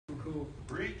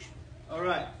Preach. All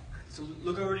right. So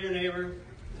look over to your neighbor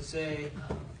and say,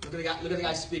 look at the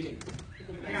guy speaking.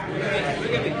 Look at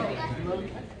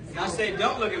me. Now say,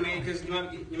 don't look at me because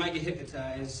you might get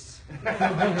hypnotized.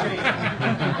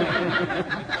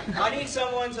 I need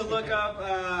someone to look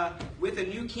up with a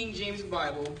New King James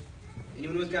Bible.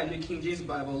 Anyone who's got a New King James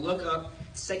Bible, look up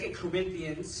 2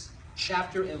 Corinthians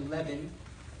chapter 11,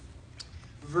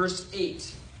 verse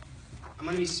 8. I'm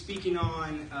going to be speaking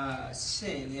on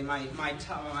sin, and my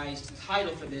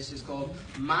title for this is called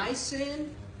My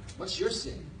Sin? What's Your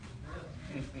Sin?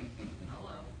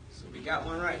 So we got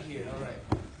one right here. All right.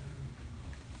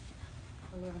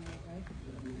 11, right?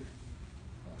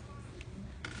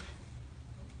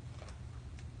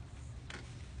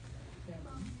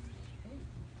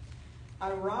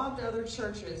 I robbed other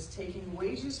churches, taking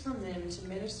wages from them to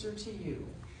minister to you.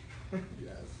 Yes.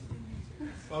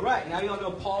 All right. Now you all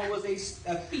know Paul was a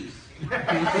thief. Don't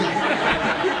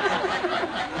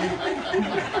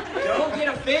get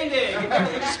offended. Get the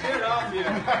Holy Spirit off you.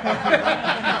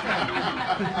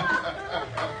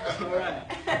 All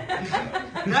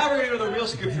right. Now we're going to go to the real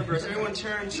scripture verse. Everyone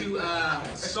turn to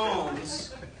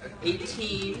Psalms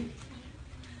 18.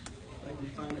 I can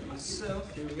find it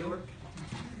myself. Here we go.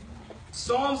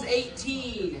 Psalms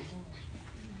 18,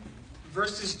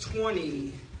 verses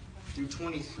 20 through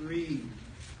 23.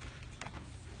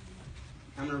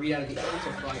 I'm going to read out of the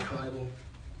Amplified Bible.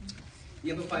 The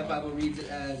Amplified Bible reads it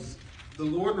as, "The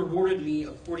Lord rewarded me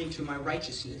according to my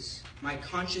righteousness, my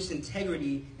conscious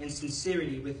integrity and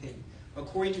sincerity with him.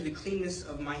 According to the cleanness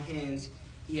of my hands,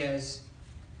 he has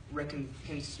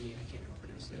recompensed me." I can't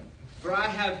pronounce that. "For I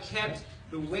have kept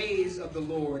the ways of the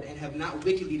Lord and have not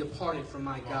wickedly departed from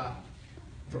my God.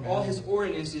 For all his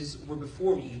ordinances were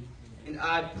before me, and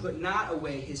I put not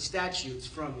away his statutes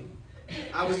from me.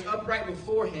 I was upright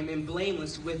before him and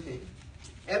blameless with him,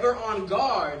 ever on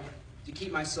guard to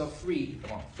keep myself free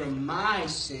from my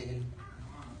sin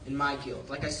and my guilt."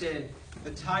 Like I said,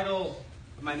 the title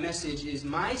of my message is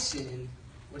My Sin,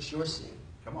 What's Your Sin?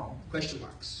 Come on. Question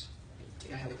marks.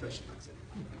 Yeah, I have the question marks in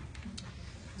it.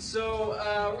 So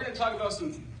we're going to talk about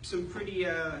some pretty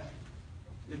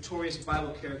notorious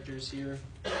Bible characters here.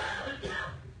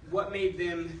 What made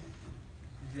them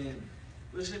them?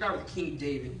 Let's start with King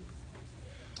David.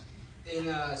 In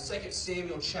 2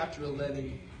 Samuel chapter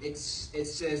 11, it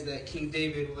says that King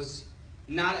David was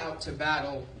not out to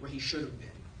battle where he should have been.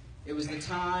 It was the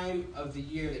time of the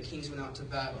year that kings went out to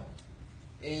battle.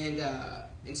 And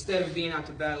instead of being out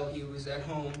to battle, he was at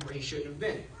home where he shouldn't have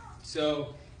been.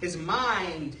 So his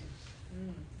mind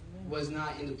was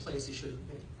not in the place he should have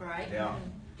been. Right? Yeah.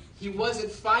 He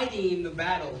wasn't fighting the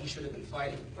battle he should have been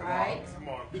fighting. Right? Come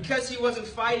on. Because he wasn't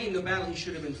fighting the battle he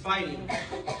should have been fighting,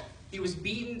 he was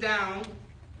beaten down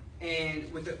and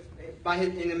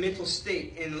in a mental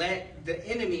state and let the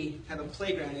enemy have a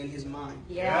playground in his mind.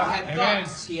 Yeah. He had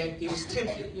thoughts. He was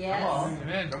tempted. Yes. Come on.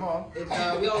 Amen. Come on.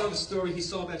 We all know the story. He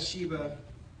saw Bathsheba,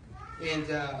 and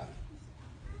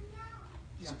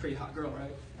she's a pretty hot girl,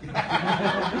 right?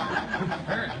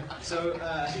 So,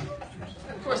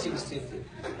 of course he was tempted.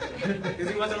 Because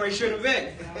he wasn't where he should have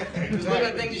been. He was looking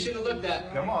at things he shouldn't have looked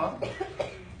at. Come on.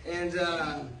 And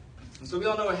so we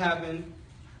all know what happened.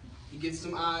 He gets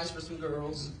some eyes for some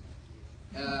girls.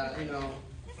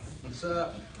 What's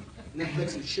up?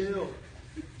 Netflix and chill.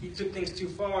 He took things too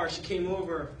far. She came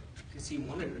over because he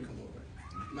wanted her to come over.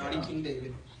 Naughty King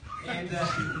David. And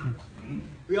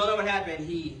we all know what happened.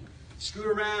 He screwed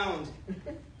around.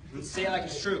 Let's say it like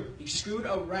it's true. He screwed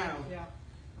around. Yeah.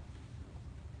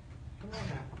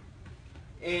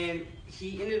 And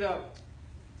he ended up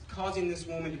causing this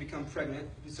woman to become pregnant.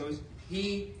 And so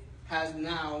he has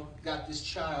now got this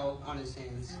child on his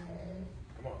hands.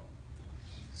 Come on.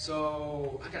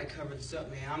 So I gotta cover this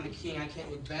up, man. I'm the king. I can't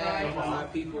look bad Right. on my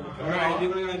people. What Come am I gonna on. do?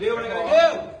 What am I gonna do? What am I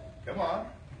gonna do? Come on.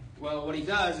 Well, what he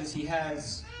does is he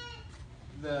has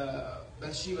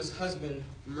Bathsheba's husband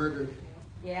murdered.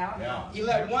 Yeah. Yeah. He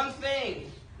let one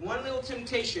thing, one little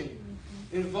temptation,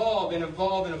 evolve.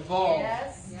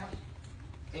 Yes. Yep.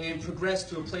 And progress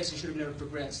to a place he should have never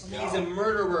progressed. Yeah. He's a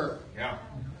murderer Yeah.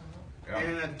 and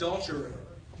Yeah. an adulterer.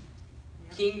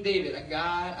 King David,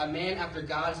 a man after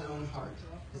God's own heart.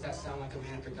 Does that sound like a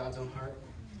man after God's own heart?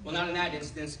 Well, not in that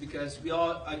instance, because we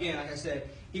all, again, like I said,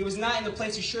 he was not in the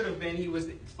place he should have been. He was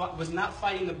not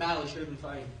fighting the battle he should have been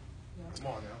fighting. Come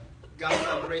on now. God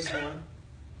still grace him.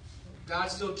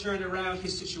 God still turned around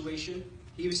his situation.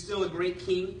 He was still a great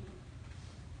king.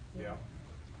 Yeah.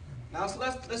 Now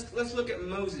let's look at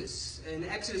Moses. In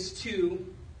Exodus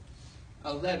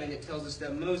 2:11, it tells us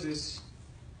that Moses,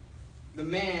 the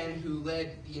man who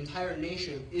led the entire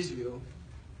nation of Israel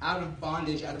out of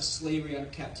bondage, out of slavery, out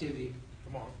of captivity.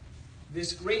 Come on.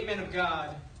 This great man of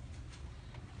God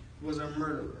was a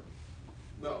murderer.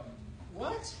 Well,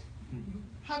 what?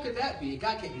 How could that be?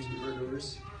 God can't use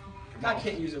murderers. God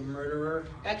can't use a murderer.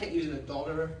 God can't use an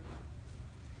adulterer.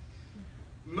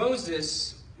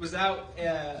 Moses was out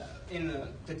in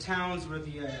the towns where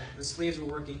the slaves were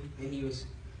working, and he was,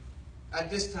 at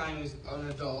this time, he was an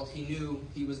adult. He knew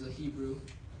he was a Hebrew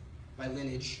by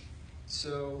lineage.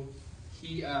 So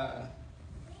he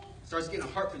starts getting a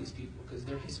heart for these people because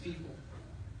they're his people,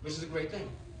 which is a great thing.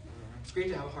 It's great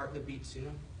to have a heart that beats, you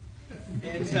know?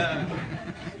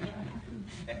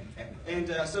 And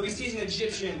so he sees an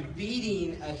Egyptian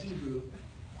beating a Hebrew.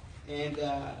 And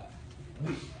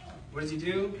what does he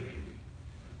do?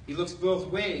 He looks both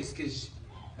ways because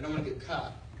I don't want to get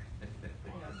caught.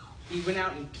 He went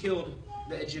out and killed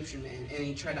the Egyptian man, and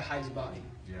he tried to hide his body.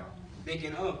 Yeah.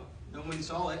 Thinking, oh, no one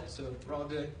saw it, so we're all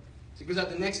good. So he goes out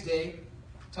the next day,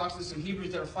 talks to some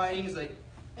Hebrews that are fighting. He's like,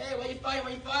 hey, why are you fighting? Why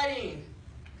are you fighting?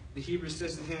 The Hebrew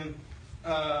says to him,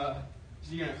 so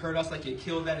you're going to hurt us like you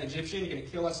killed that Egyptian? You're going to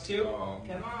kill us too? Uh-oh.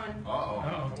 Come on.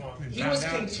 Uh-oh. Come on. He was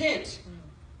content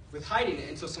with hiding it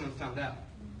until someone found out.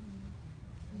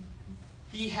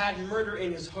 He had murder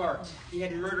in his heart. He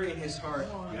had murder in his heart.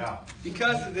 Yeah.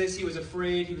 Because of this, he was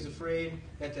afraid. He was afraid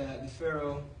that the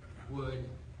Pharaoh would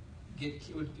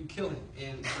kill him,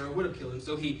 and the Pharaoh would have killed him.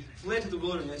 So he fled to the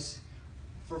wilderness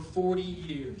for 40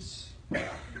 years.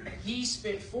 He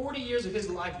spent 40 years of his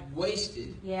life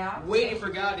wasted, waiting for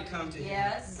God to come to him,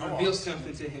 Yes. reveal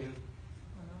something to him.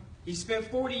 He spent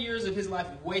 40 years of his life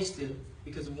wasted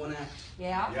because of one act.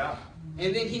 Yeah.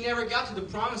 And then he never got to the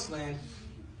promised land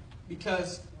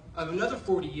because of another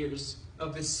 40 years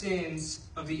of the sins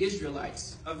of the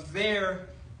Israelites, of their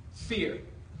fear.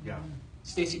 Yeah.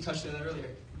 Stacy touched on that earlier.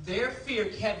 Their fear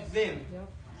kept them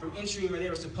from entering where they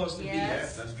were supposed to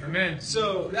Yes, that's true. Amen. be.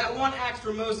 So that one act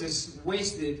for Moses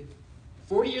wasted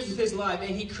 40 years of his life,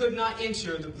 and he could not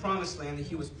enter the promised land that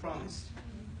he was promised.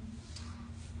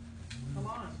 Come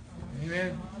on.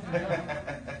 Amen.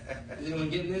 Is anyone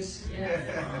getting this?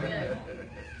 Yes.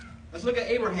 Let's look at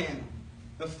Abraham,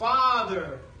 the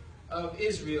father of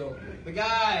Israel, the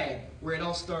guy where it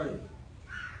all started.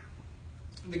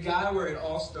 The guy where it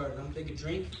all started. I'm going to take a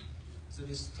drink, so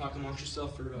just talk amongst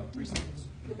yourself for 3 seconds.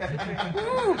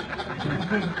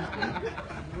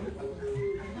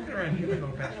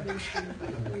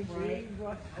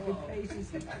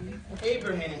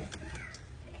 Abraham,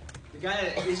 the guy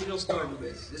that Israel started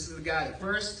with. This is the guy, the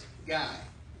first guy,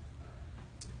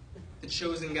 the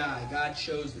chosen guy. God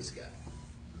chose this guy.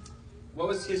 What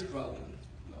was his problem?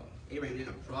 Well, Abraham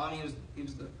didn't have a problem. He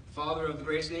was the father of the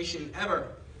greatest nation ever.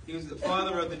 He was the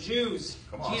father of the Jews.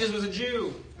 Jesus was a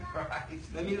Jew. Right.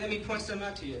 Let me point something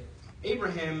out to you.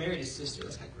 Abraham married his sister.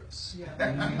 That's kind of gross. Yeah.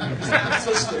 It's not his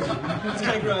sister. That's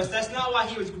kind of gross. That's not why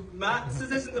he was.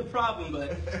 This isn't the problem,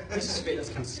 but this is fate. That's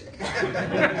kind of sick.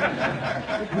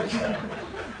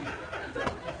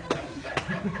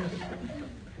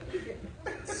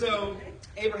 So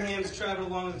Abraham's traveling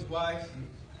along with his wife,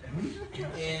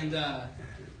 and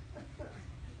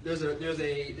there's a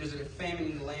famine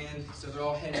in the land, so they're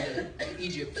all headed to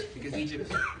Egypt because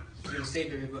Egypt is going to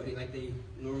save everybody like they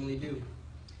normally do.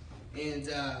 And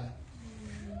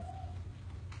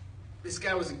this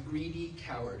guy was a greedy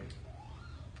coward.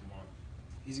 Come on.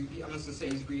 I'm just going to say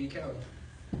he's a greedy coward.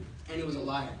 And he was a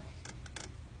liar.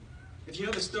 If you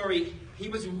know the story, he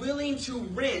was willing to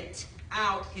rent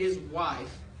out his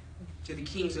wife to the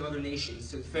kings of other nations,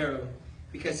 to Pharaoh,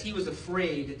 because he was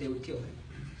afraid that they would kill him.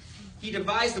 He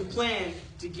devised a plan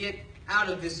to get out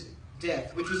of this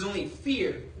death, which was only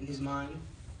fear in his mind.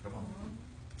 Come on.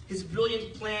 His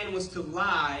brilliant plan was to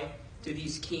lie to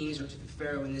these kings, or to the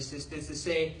Pharaoh in this instance, to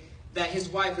say that his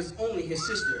wife was only his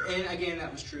sister. And again,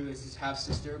 that was true as his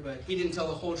half-sister, but he didn't tell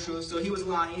the whole truth, so he was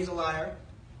lying. He's a liar.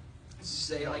 Let's just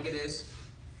say it like it is.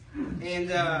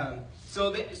 And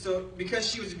so because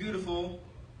she was beautiful,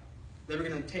 they were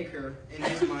going to take her, in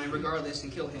his mind, regardless,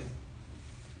 and kill him.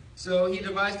 So he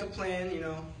devised a plan,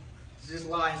 to just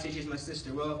lie and say she's my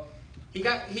sister. Well, he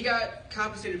got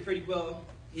compensated pretty well.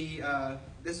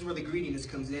 This is where the greediness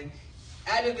comes in.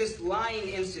 Out of this lying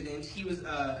incident, he was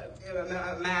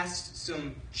amassed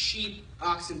some sheep,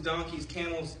 oxen, donkeys,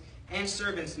 camels, and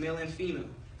servants, male and female.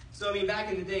 So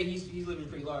back in the day, he's living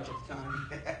pretty large at the time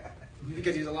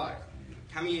because he's a liar.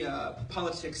 How many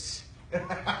politics?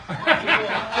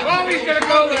 Always gonna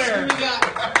go there.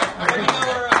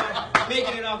 We're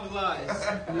making it off of lies.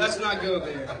 Let's not go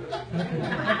there.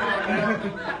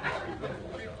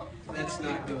 Let's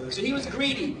not go there. So he was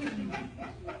greedy.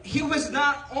 He was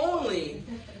not only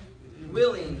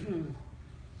willing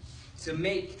to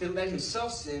let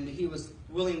himself sin, he was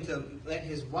willing to let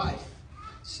his wife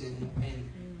sin and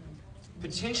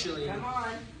potentially Come on.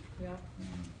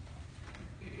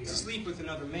 sleep with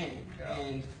another man.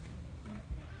 And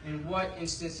in what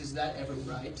instance is that ever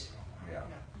right? Yeah.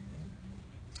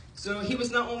 So he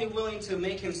was not only willing to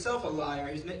make himself a liar,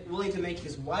 he was willing to make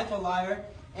his wife a liar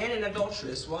and an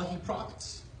adulteress while he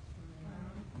profits.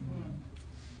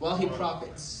 While he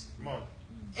profits. Come on.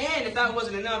 And if that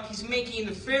wasn't enough, he's making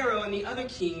the Pharaoh and the other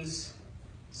kings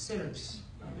sinners.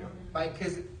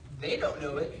 Because they don't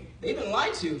know it. They've been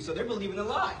lied to, so they're believing the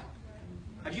lie.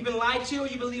 Have you been lied to? Or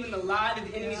you believe in the lie that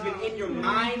the enemy's been in your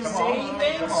mind saying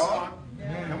things? Come on.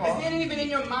 Has the enemy been in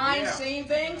your mind saying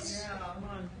things?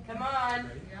 Come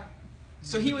on.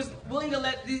 So he was willing to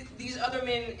let these other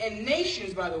men and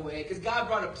nations, by the way, because God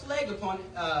brought a plague upon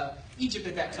Egypt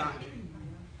at that time,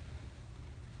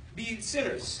 be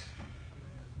sinners.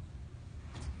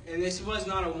 And this was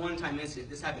not a one-time incident.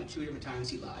 This happened 2 different times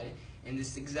he lied, and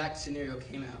this exact scenario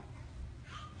came out.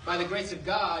 By the grace of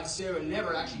God, Sarah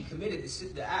never actually committed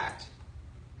the act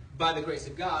by the grace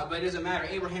of God, but it doesn't matter.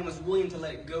 Abraham was willing to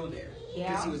let it go there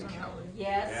because he was a coward.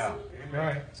 Yes. Yeah.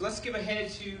 Right. So let's skip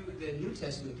ahead to the New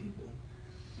Testament people.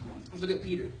 Let's look at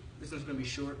Peter. This one's going to be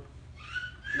short.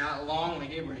 Not long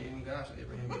like Abraham. Gosh,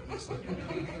 Abraham.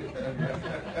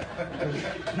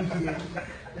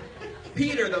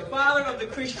 Peter, the father of the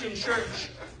Christian church,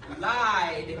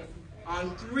 lied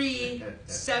on 3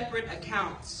 separate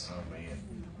accounts. Oh, man.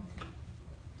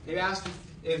 They asked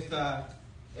if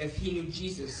he knew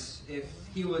Jesus, if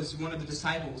he was one of the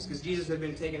disciples, because Jesus had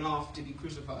been taken off to be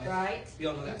crucified. Right. You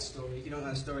don't know that story. If you don't know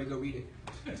that story, go read it.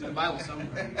 It's in the Bible somewhere.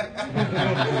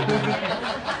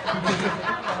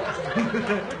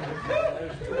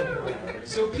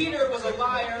 So Peter was a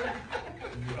liar,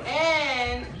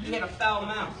 and he had a foul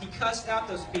mouth. He cussed out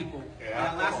those people.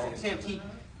 Yeah. The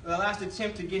last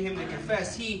attempt to get him to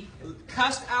confess, he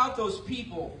cussed out those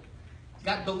people,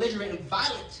 got belligerent and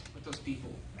violent with those people.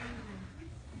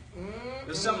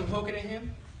 There's something poking at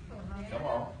him. Come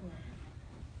on.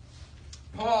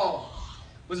 Paul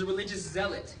was a religious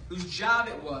zealot whose job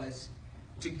it was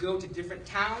to go to different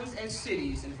towns and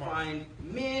cities and find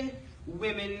men,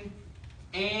 women,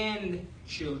 and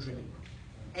children,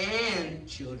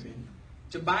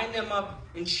 to bind them up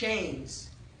in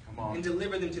chains Come on. and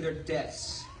deliver them to their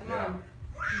deaths. Come on.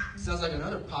 Sounds like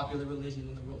another popular religion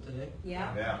in the world today.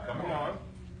 Yeah. Yeah. Come Come on. on.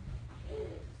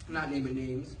 I'm not naming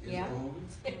names. Yeah.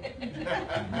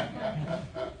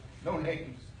 No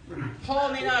names.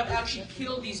 Paul may not have actually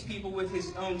killed these people with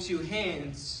his own 2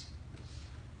 hands,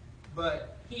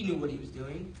 but he knew what he was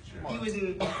doing. Sure. He was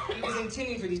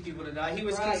intending for these people to die. He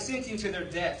was Right. consenting to their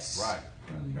deaths. Right.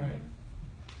 Right.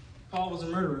 Paul was a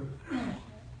murderer.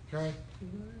 Right.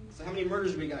 So how many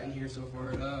murders we got in here so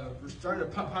far? We're starting to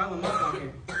pile them up on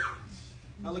here.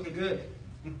 Not looking good.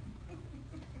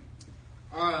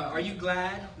 Are you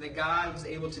glad that God was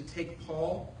able to take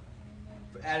Paul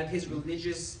out of his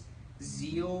religious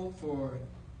zeal for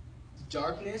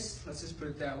darkness? Let's just put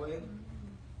it that way.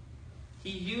 He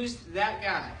used that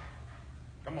guy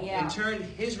Come on. Yeah. and turned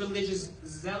his religious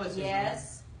zealotism,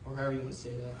 Yes. or however you want to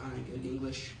say that. I ain't good at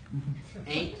English.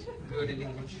 Ain't good at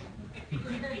English.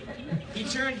 He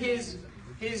turned his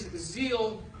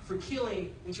zeal for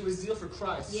killing into a zeal for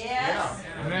Christ. Yes.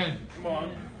 Amen. Come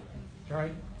on.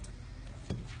 Right.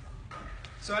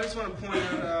 So I just want to point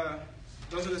out,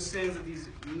 those are the sins of these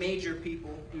major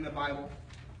people in the Bible.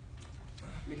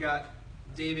 We got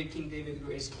David, King David, the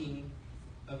greatest king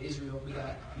of Israel. We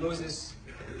got Moses.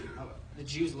 The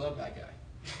Jews love that guy.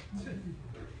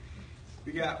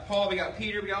 We got Paul, we got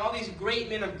Peter, we got all these great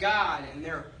men of God and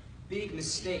their big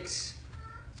mistakes.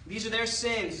 These are their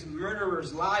sins: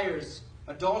 murderers, liars,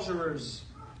 adulterers,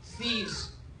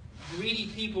 thieves, greedy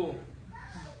people.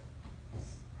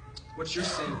 What's your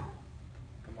sin?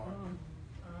 Come on.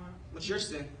 What's your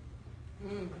sin?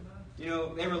 You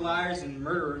know, they were liars and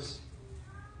murderers.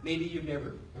 Maybe you've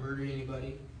never murdered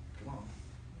anybody.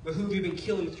 But who have you been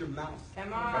killing with your mouth?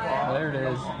 Come on. There it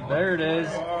is. There it is.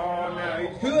 Oh, no.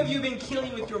 Who have you been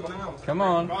killing with your mouth? Come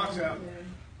on. Box out.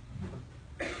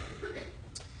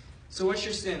 So what's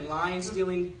your sin? Lying,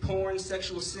 stealing, porn,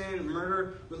 sexual sin,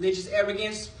 murder, religious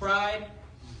arrogance, pride?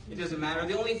 It doesn't matter.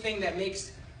 The only thing that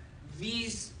makes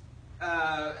these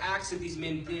acts that these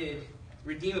men did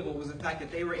redeemable was the fact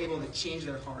that they were able to change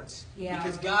their hearts. Yeah.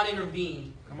 Because God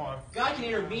intervened. Come on. God can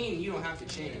intervene and you don't have to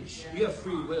change. You have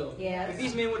free will. Yes. If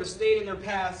these men would have stayed in their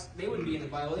past, they wouldn't be in the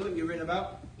Bible. They wouldn't be written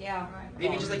about. Yeah. They'd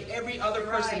be just like every other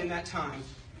person Right. in that time.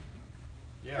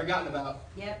 Yeah. Forgotten about,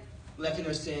 Yep. left in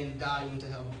their sin, died into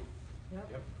hell.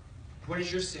 Yep. What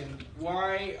is your sin?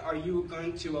 Why are you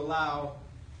going to allow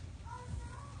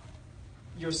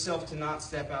yourself to not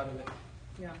step out of it.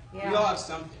 Yeah. You all have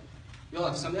something. You all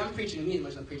have something. I'm preaching to me as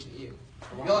much as I'm preaching to you.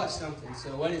 You all have something.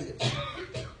 So what is it?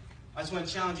 I just want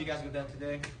to challenge you guys with that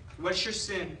today. What's your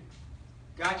sin?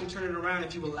 God can turn it around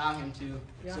if you allow Him to.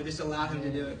 So just allow Him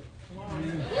to do it. Come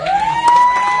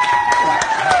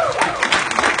on.